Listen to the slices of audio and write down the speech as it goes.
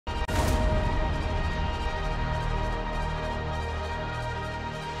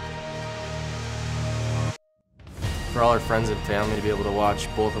for all our friends and family to be able to watch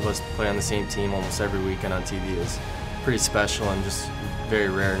both of us play on the same team almost every weekend on TV is pretty special and just very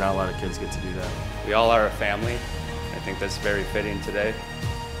rare. Not a lot of kids get to do that. We all are a family. I think that's very fitting today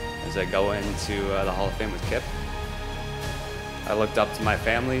as I go into the Hall of Fame with Kip. I looked up to my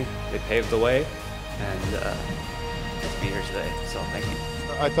family. They paved the way, and to be here today, so thank you.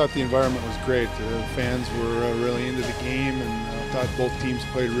 I thought the environment was great. The fans were really into the game, and I thought both teams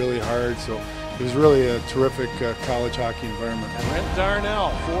played really hard, so it was really a terrific college hockey environment. And Brent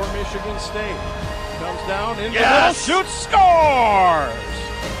Darnell for Michigan State comes down into the middle, shoots, scores!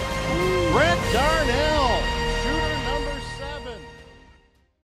 Brent Darnell, shooter number 7.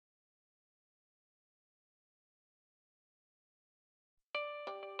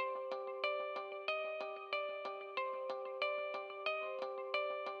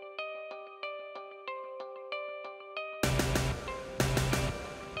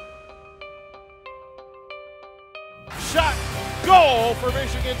 Shot, goal for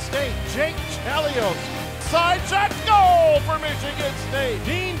Michigan State. Jake Chelios. Side shot, goal for Michigan State.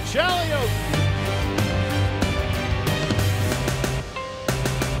 Dean Chelios.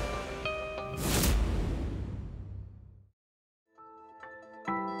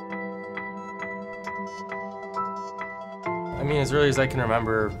 I mean, as early as I can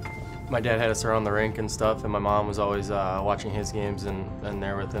remember, my dad had us around the rink and stuff, and my mom was always watching his games and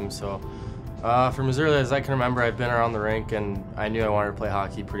there with him. So from as early as I can remember, I've been around the rink, and I knew I wanted to play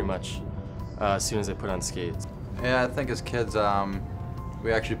hockey pretty much as soon as I put on skates. Yeah, I think as kids,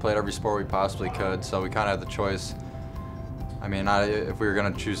 we actually played every sport we possibly could, so we kind of had the choice. I mean, if we were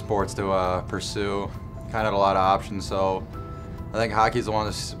going to choose sports to pursue, kind of had a lot of options, so I think hockey's the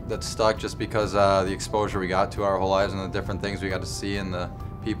one that's stuck just because the exposure we got to our whole lives and the different things we got to see and the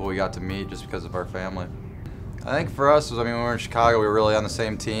people we got to meet just because of our family. I think for us, when we were in Chicago, we were really on the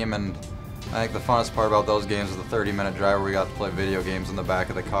same team, and I think the funnest part about those games was the 30-minute drive where we got to play video games in the back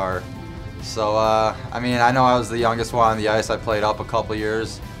of the car. So, I mean, I know I was the youngest one on the ice. I played up a couple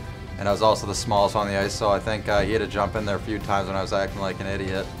years, and I was also the smallest on the ice, so I think he had to jump in there a few times when I was acting like an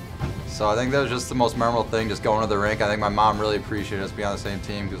idiot. So I think that was just the most memorable thing, just going to the rink. I think my mom really appreciated us being on the same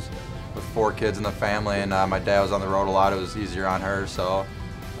team because with 4 kids in the family and my dad was on the road a lot, it was easier on her. So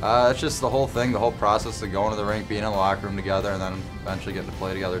it's just the whole thing, the whole process of going to the rink, being in the locker room together, and then eventually getting to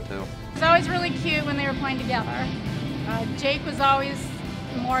play together too. It's always really cute when they were playing together. Jake was always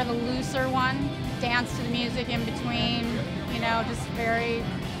more the looser one, danced to the music in between, you know, just very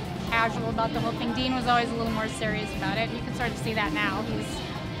casual about the whole thing. Dean was always a little more serious about it. You can sort of see that now. He's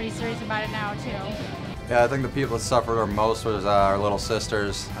pretty serious about it now too. Yeah, I think the people that suffered our most was our little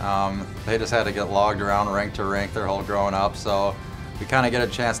sisters. They just had to get logged around rink to rink their whole growing up, so we kind of get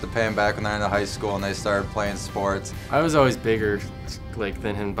a chance to pay them back when they're in high school and they started playing sports. I was always bigger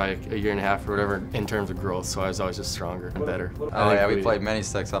than him by a year and a half or whatever in terms of growth, so I was always just stronger and better. Oh yeah, we played mini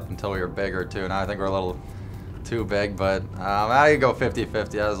sticks up until we were bigger too. Now I think we're a little too big, but I could go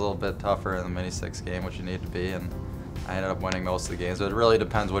 50-50. I was a little bit tougher in the mini sticks game, which you need to be, and I ended up winning most of the games. But it really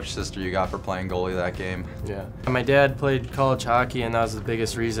depends which sister you got for playing goalie that game. Yeah. My dad played college hockey, and that was the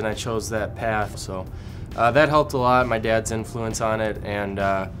biggest reason I chose that path. So that helped a lot, my dad's influence on it, and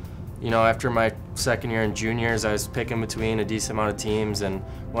you know, after my second year in juniors, I was picking between a decent amount of teams and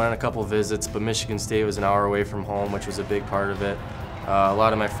went on a couple visits, but Michigan State was an hour away from home, which was a big part of it. A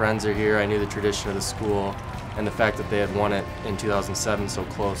lot of my friends are here. I knew the tradition of the school, and the fact that they had won it in 2007 so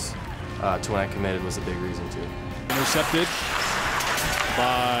close to when I committed was a big reason too. Intercepted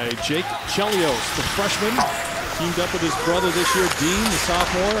by Jake Chelios, the freshman, teamed up with his brother this year, Dean, the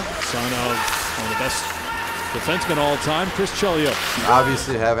sophomore, son of one of the best defenseman all time, Chris Chelios.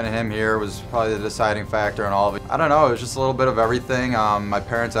 Obviously having him here was probably the deciding factor in all of it. I don't know, it was just a little bit of everything. My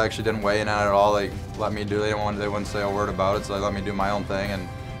parents actually didn't weigh in on it at all. They let me do it. They wouldn't say a word about it, so they let me do my own thing. And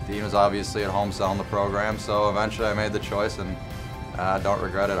Dean was obviously at home selling the program, so eventually I made the choice, and I don't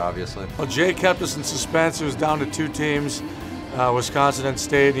regret it, obviously. Well, Jay kept us in suspense. It was down to 2 teams, Wisconsin and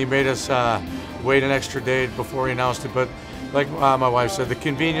State. He made us wait an extra day before he announced it, but like my wife said, the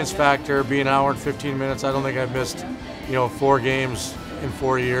convenience factor, being an hour and 15 minutes, I don't think I've missed, 4 games in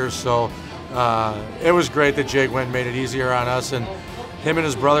 4 years. So it was great that Jake went and made it easier on us. And him and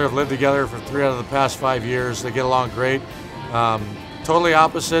his brother have lived together for 3 out of the past 5 years. They get along great. Totally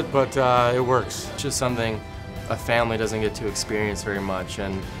opposite, but it works. It's just something a family doesn't get to experience very much.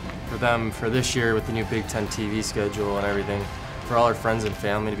 And for them, for this year with the new Big Ten TV schedule and everything, for all our friends and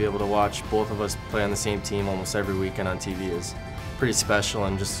family to be able to watch both of us play on the same team almost every weekend on TV is pretty special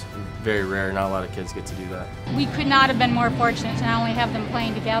and just very rare. Not a lot of kids get to do that. We could not have been more fortunate to not only have them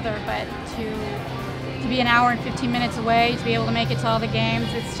playing together, but to be an hour and 15 minutes away, to be able to make it to all the games.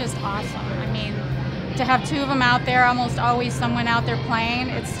 It's just awesome. I mean, to have two of them out there, almost always someone out there playing,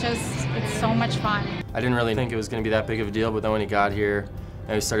 it's so much fun. I didn't really think it was going to be that big of a deal, but then when he got here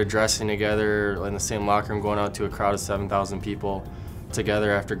and we started dressing together in the same locker room, going out to a crowd of 7,000 people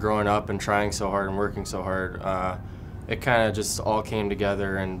together after growing up and trying so hard and working so hard, it kind of just all came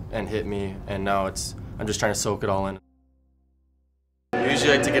together and hit me, and now I'm just trying to soak it all in. I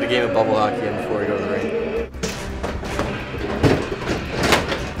usually like to get a game of bubble hockey in before we go to the rink.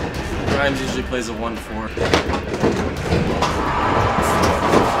 Grimes usually plays a 1-4.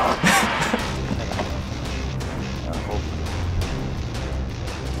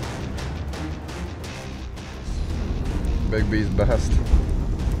 Big B's best.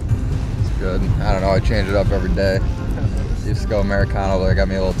 It's good. I don't know, I change it up every day. Used to go Americano, but it got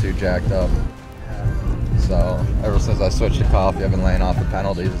me a little too jacked up. So ever since I switched to coffee, I've been laying off the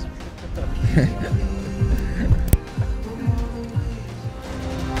penalties.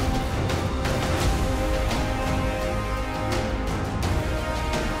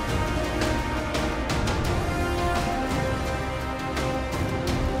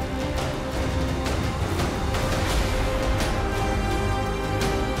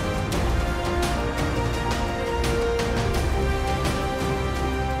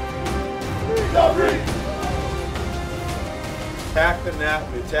 Attack the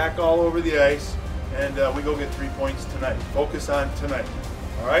net, we attack all over the ice, and we go get 3 points tonight. Focus on tonight.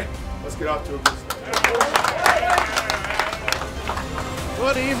 All right? Let's get off to a good start.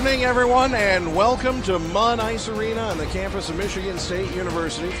 Good evening, everyone, and welcome to Mud Ice Arena on the campus of Michigan State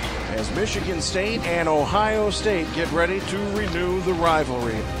University as Michigan State and Ohio State get ready to renew the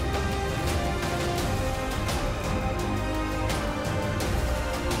rivalry.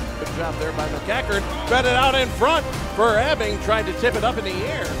 Good job there by McEachern. Fed it out in front for Ebbing, tried to tip it up in the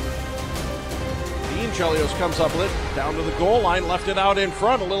air. Dean Chelios comes up lit down to the goal line, left it out in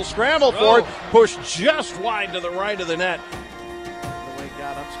front, a little scramble for it, pushed just wide to the right of the net. The way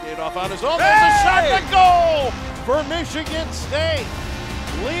got up, skated off on his own. There's a shot to goal for Michigan State.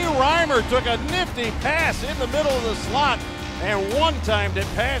 Lee Reimer took a nifty pass in the middle of the slot and one-timed it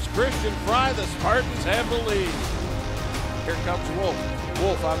past Christian Fry. The Spartans have the lead. Here comes Wolf.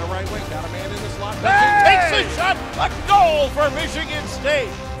 Wolf on the right wing, got a man in the slot. Takes a shot, a goal for Michigan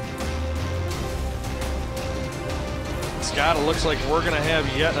State. Scott, it looks like we're going to have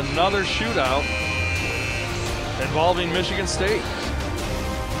yet another shootout involving Michigan State.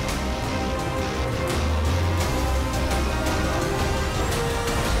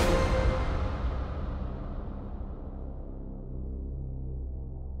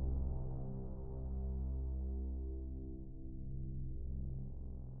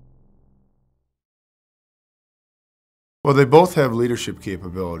 Well, they both have leadership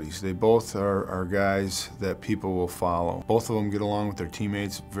capabilities. They both are guys that people will follow. Both of them get along with their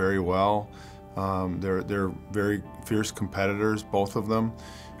teammates very well. They're very fierce competitors, both of them,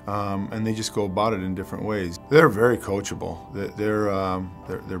 and they just go about it in different ways. They're very coachable.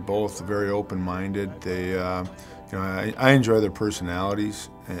 They're both very open-minded. I enjoy their personalities,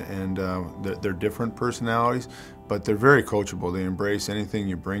 and they're different personalities, but they're very coachable. They embrace anything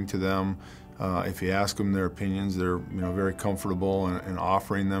you bring to them. If you ask them their opinions, they're very comfortable in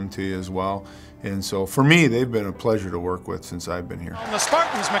offering them to you as well. And so for me, they've been a pleasure to work with since I've been here. The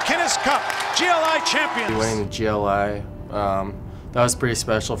Spartans McInnes Cup GLI champions. Winning the GLI, that was pretty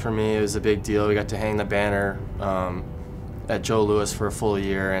special for me. It was a big deal. We got to hang the banner at Joe Louis for a full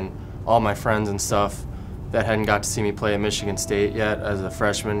year, and all my friends and stuff that hadn't got to see me play at Michigan State yet as a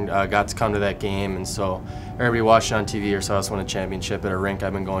freshman got to come to that game, and so everybody watching on TV or saw us win a championship at a rink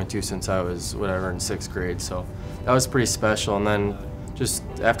I've been going to since I was in 6th grade. So that was pretty special. And then just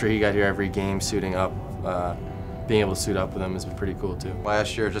after he got here, every game suiting up, being able to suit up with him has been pretty cool too.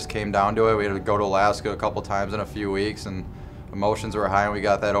 Last year it just came down to it. We had to go to Alaska a couple times in a few weeks, and emotions were high, and we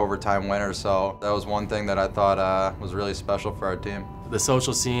got that overtime winner. So that was one thing that I thought was really special for our team. The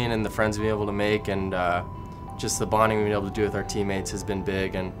social scene and the friends we've been able to make, and just the bonding we've been able to do with our teammates has been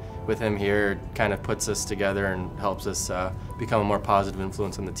big, and with him here, it kind of puts us together and helps us become a more positive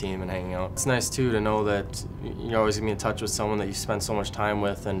influence on the team and hanging out. It's nice too to know that you're always going to be in touch with someone that you spend so much time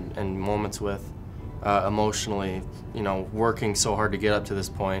with and moments with emotionally, working so hard to get up to this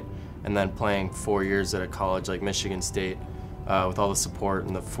point, and then playing 4 years at a college like Michigan State with all the support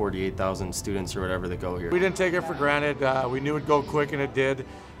and the 48,000 students or whatever that go here. We didn't take it for granted. We knew it'd go quick, and it did.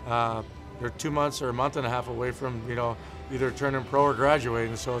 They're 2 months or a month and a half away from, either turning pro or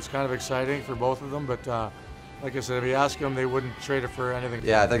graduating, so it's kind of exciting for both of them. But like I said, if you ask them, they wouldn't trade it for anything.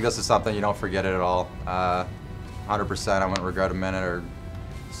 Yeah, I think this is something you don't forget it at all. 100%, I wouldn't regret a minute or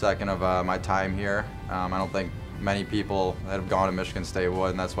second of my time here. I don't think many people that have gone to Michigan State would,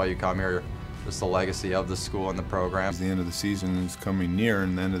 and that's why you come here just the legacy of the school and the program. The end of the season is coming near,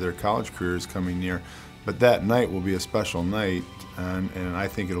 and the end of their college career is coming near. But that night will be a special night, and I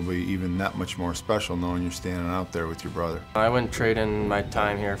think it'll be even that much more special knowing you're standing out there with your brother. I wouldn't trade in my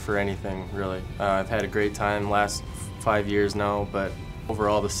time here for anything, really. I've had a great time last 5 years now, but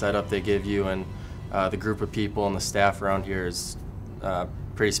overall the setup they give you and the group of people and the staff around here is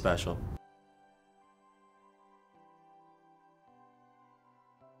pretty special.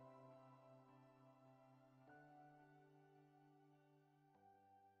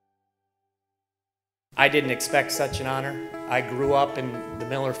 I didn't expect such an honor. I grew up in the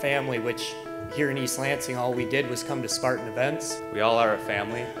Miller family, which here in East Lansing, all we did was come to Spartan events. We all are a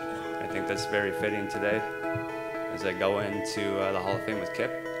family. I think that's very fitting today as I go into the Hall of Fame with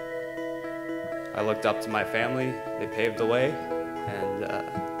Kip. I looked up to my family, they paved the way, and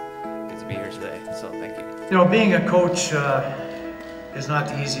get to be here today, so thank you. You know, being a coach is not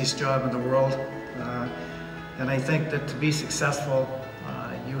the easiest job in the world, and I think that to be successful,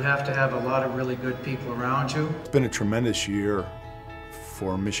 you have to have a lot of really good people around you. It's been a tremendous year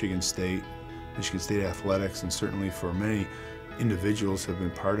for Michigan State athletics, and certainly for many individuals who have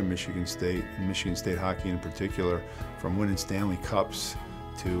been part of Michigan State, and Michigan State hockey in particular, from winning Stanley Cups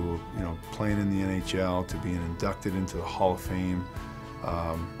to playing in the NHL to being inducted into the Hall of Fame.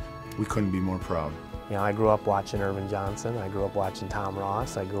 We couldn't be more proud. You know, I grew up watching Irvin Johnson, I grew up watching Tom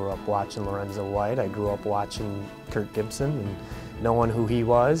Ross, I grew up watching Lorenzo White, I grew up watching Kirk Gibson and knowing who he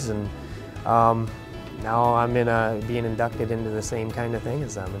was, and now I'm being inducted into the same kind of thing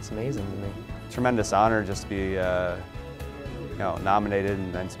as them. It's amazing to me. Tremendous honor just to be nominated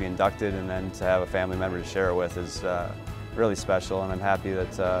and then to be inducted, and then to have a family member to share it with is really special, and I'm happy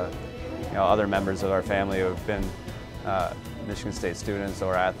that other members of our family who have been Michigan State students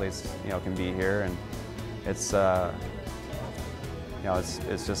or athletes can be here, and it's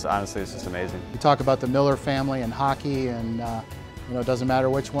just honestly it's just amazing. You talk about the Miller family and hockey, and it doesn't matter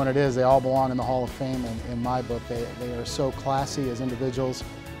which one it is, they all belong in the Hall of Fame in my book. They are so classy as individuals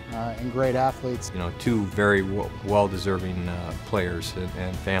and great athletes. Two very well-deserving players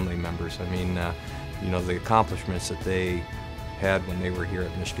and family members. I mean, the accomplishments that they had when they were here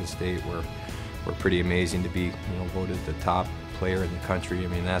at Michigan State were pretty amazing. To be voted the top player in the country. I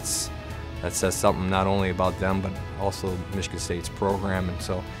mean, that says something not only about them but also Michigan State's program, and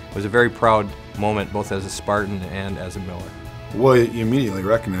so it was a very proud moment both as a Spartan and as a Miller. Well, you immediately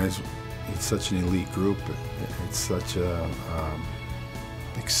recognize it's such an elite group. It's such a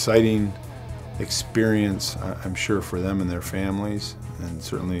exciting experience, I'm sure, for them and their families, and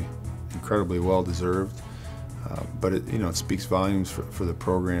certainly incredibly well-deserved. But it speaks volumes for the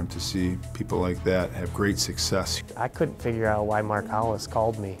program to see people like that have great success. I couldn't figure out why Mark Hollis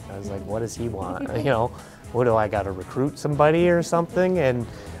called me. I was like, what does he want? What do I got to recruit somebody or something? And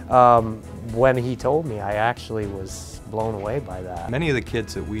when he told me, I actually was blown away by that. Many of the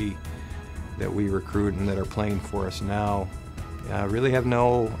kids that we recruit and that are playing for us now really have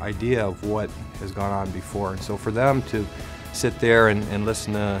no idea of what has gone on before, and so for them to sit there and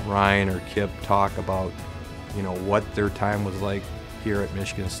listen to Ryan or Kip talk about what their time was like here at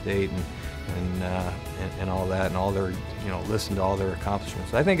Michigan State and all that, and all their listen to all their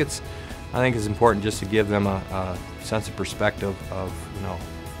accomplishments. I think it's important just to give them a sense of perspective of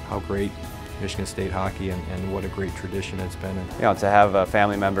how great Michigan State hockey and what a great tradition it's been. To have a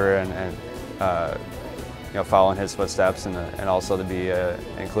family member and follow in his footsteps, and also to be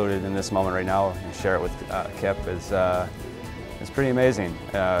included in this moment right now and share it with Kip is pretty amazing.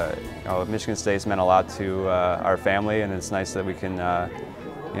 Michigan State's meant a lot to our family, and it's nice that we can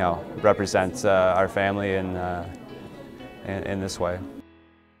represent our family in this way.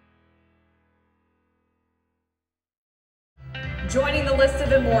 Joining the list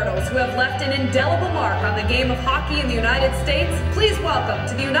of immortals who have left an indelible mark on the game of hockey in the United States, please welcome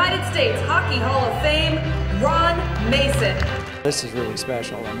to the United States Hockey Hall of Fame, Ron Mason. This is really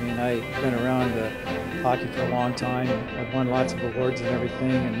special. I mean, I've been around hockey for a long time. I've won lots of awards and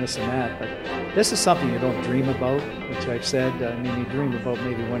everything and this and that, but this is something you don't dream about, which I've said. I mean, you dream about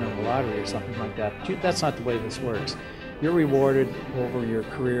maybe winning the lottery or something like that, but that's not the way this works. You're rewarded over your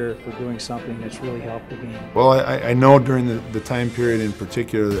career for doing something that's really helped the game. Well, I know during the time period in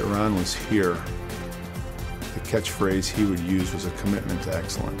particular that Ron was here, the catchphrase he would use was a commitment to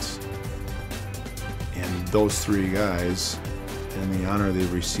excellence. And those three guys, and the honor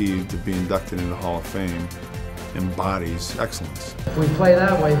they've received to be inducted into the Hall of Fame, embodies excellence. If we play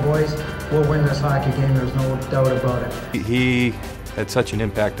that way, boys, we'll win this hockey game. There's no doubt about it. He had such an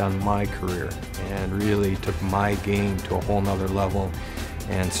impact on my career and really took my game to a whole nother level,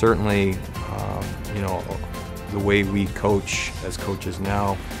 and certainly the way we coach as coaches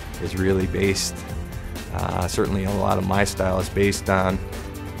now is really based, certainly a lot of my style is based on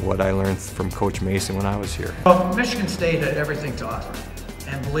what I learned from Coach Mason when I was here. Well, Michigan State had everything to offer,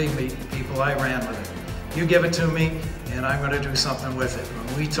 and believe me, people, I ran with it. You give it to me, and I'm going to do something with it.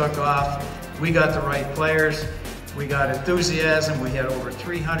 When we took off, we got the right players, we got enthusiasm, we had over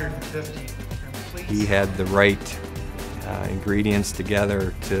 350 complete. He had the right ingredients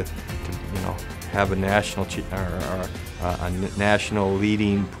together to have a national national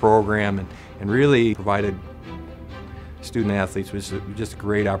leading program, and really provided student athletes was just a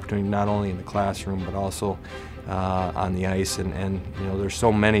great opportunity, not only in the classroom but also on the ice. And there's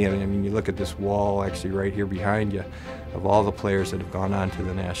so many. I mean, you look at this wall actually right here behind you of all the players that have gone on to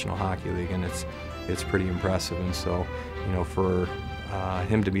the National Hockey League, and it's pretty impressive. And so, for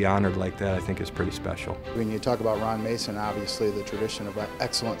him to be honored like that, I think is pretty special. When you talk about Ron Mason, obviously the tradition of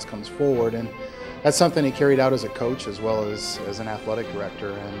excellence comes forward, and that's something he carried out as a coach as well as an athletic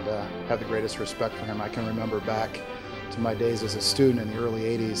director, and have the greatest respect for him. I can remember back to my days as a student in the early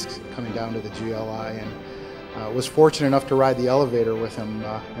 80s coming down to the GLI, and was fortunate enough to ride the elevator with him,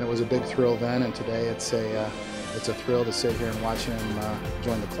 and it was a big thrill then, and today it's a thrill to sit here and watch him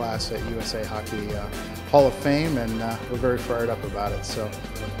join the class at USA Hockey Hall of Fame, and we're very fired up about it. So,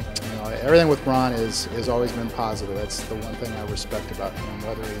 everything with Ron has always been positive. That's the one thing I respect about him,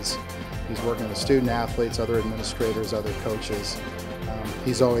 whether he's working with student athletes, other administrators, other coaches.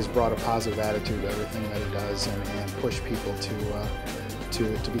 He's always brought a positive attitude to everything that he does, and pushed people to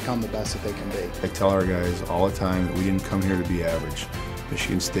become the best that they can be. I tell our guys all the time that we didn't come here to be average.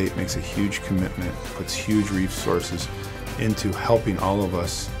 Michigan State makes a huge commitment, puts huge resources into helping all of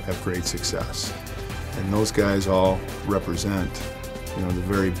us have great success. And those guys all represent, the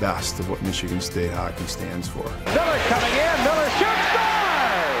very best of what Michigan State hockey stands for. Miller coming in, Miller shoots,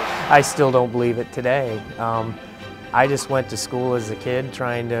 scores! I still don't believe it today. I just went to school as a kid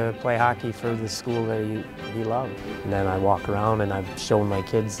trying to play hockey for the school that he loved. And then I walk around and I've shown my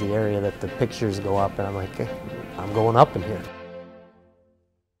kids the area that the pictures go up, and I'm like, hey, I'm going up in here.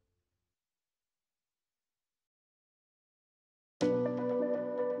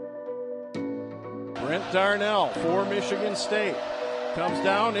 Brent Darnell for Michigan State. Comes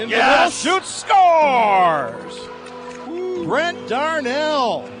down in the middle, shoots, scores! Brent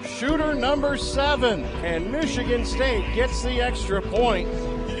Darnell, shooter number 7, and Michigan State gets the extra point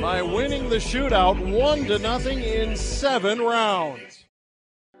by winning the shootout 1-0 in 7 rounds.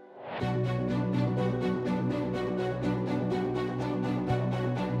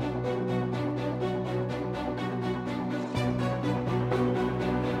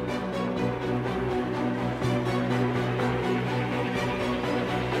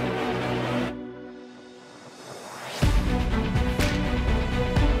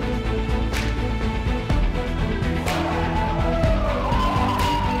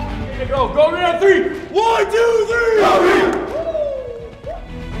 Go here, 3! 1, 2, 3! Go here!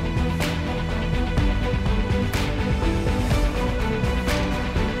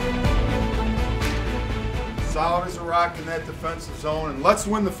 Solid as a rock in that defensive zone, and let's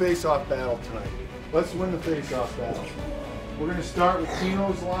win the face-off battle tonight. Let's win the face-off battle. We're going to start with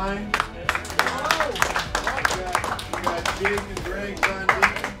Tino's line. We got Jake and Greg's on D.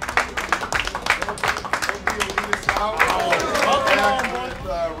 He'll lead us out. Back with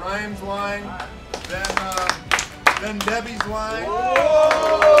Ryan's line, then Debbie's line, and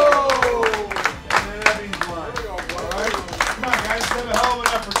then Debbie's line. All right? Come on, guys, have a hell of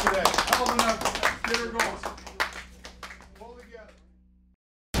an effort today. Hell of an effort. Get her going. Pull together.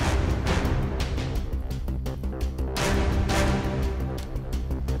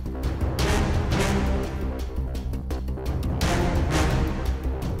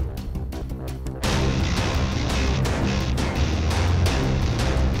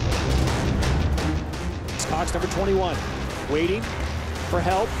 Cox, number 21, waiting for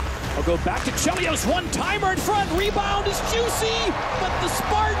help. I'll go back to Chelios, one-timer in front, rebound is juicy, but the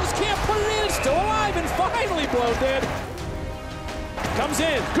Spartans can't put it in, it's still alive, and finally Blodin comes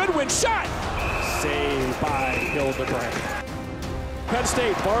in, Goodwin shot, saved by Hildebrand. Penn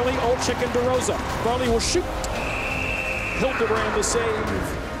State, Barley, Olczyk, and DeRosa. Barley will shoot, Hildebrand the save.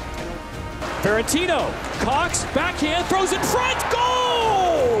 Ferentino, Cox, backhand, throws in front,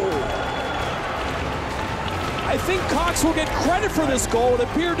 goal! I think Cox will get credit for this goal. It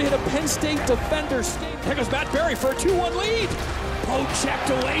appeared to hit a Penn State defender. Here goes Matt Berry for a 2-1 lead. Checked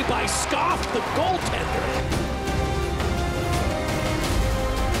away by Scoff, the goaltender.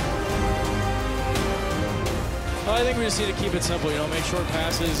 Well, I think we just need to keep it simple, make short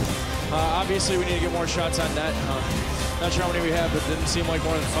passes. Obviously, we need to get more shots on net. Not sure how many we have, but didn't seem like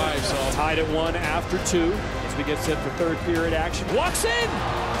more than 5. So tied at 1 after 2 as we get set for third period action. Walks in,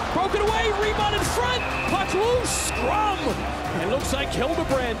 broken away, rebound in front, puck loose, scrum. And looks like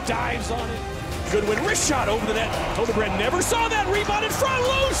Hildebrand dives on it. Goodwin wrist shot over the net. Hildebrand never saw that rebound in front,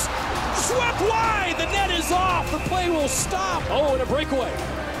 loose, swept wide. The net is off. The play will stop. Oh, and a breakaway.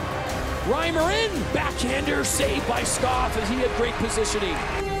 Reimer in, backhander saved by Scoff as he had great positioning.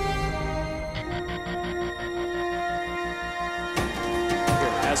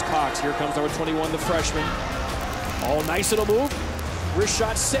 As Cox, here comes number 21, the freshman. All nice little move. Wrist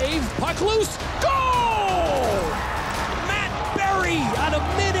shot save, puck loose, goal! Matt Berry out of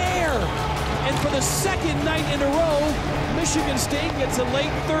midair. And for the second night in a row, Michigan State gets a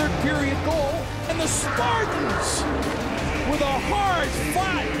late third period goal. And the Spartans, with a hard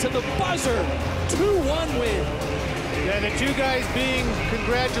fought to the buzzer, 2-1 win. Yeah, the two guys being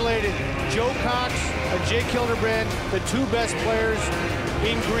congratulated, Joe Cox and Jake Hildebrand, the two best players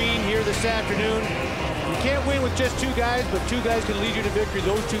in green here this afternoon. You can't win with just two guys, but two guys can lead you to victory.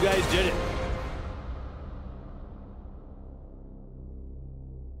 Those two guys did it.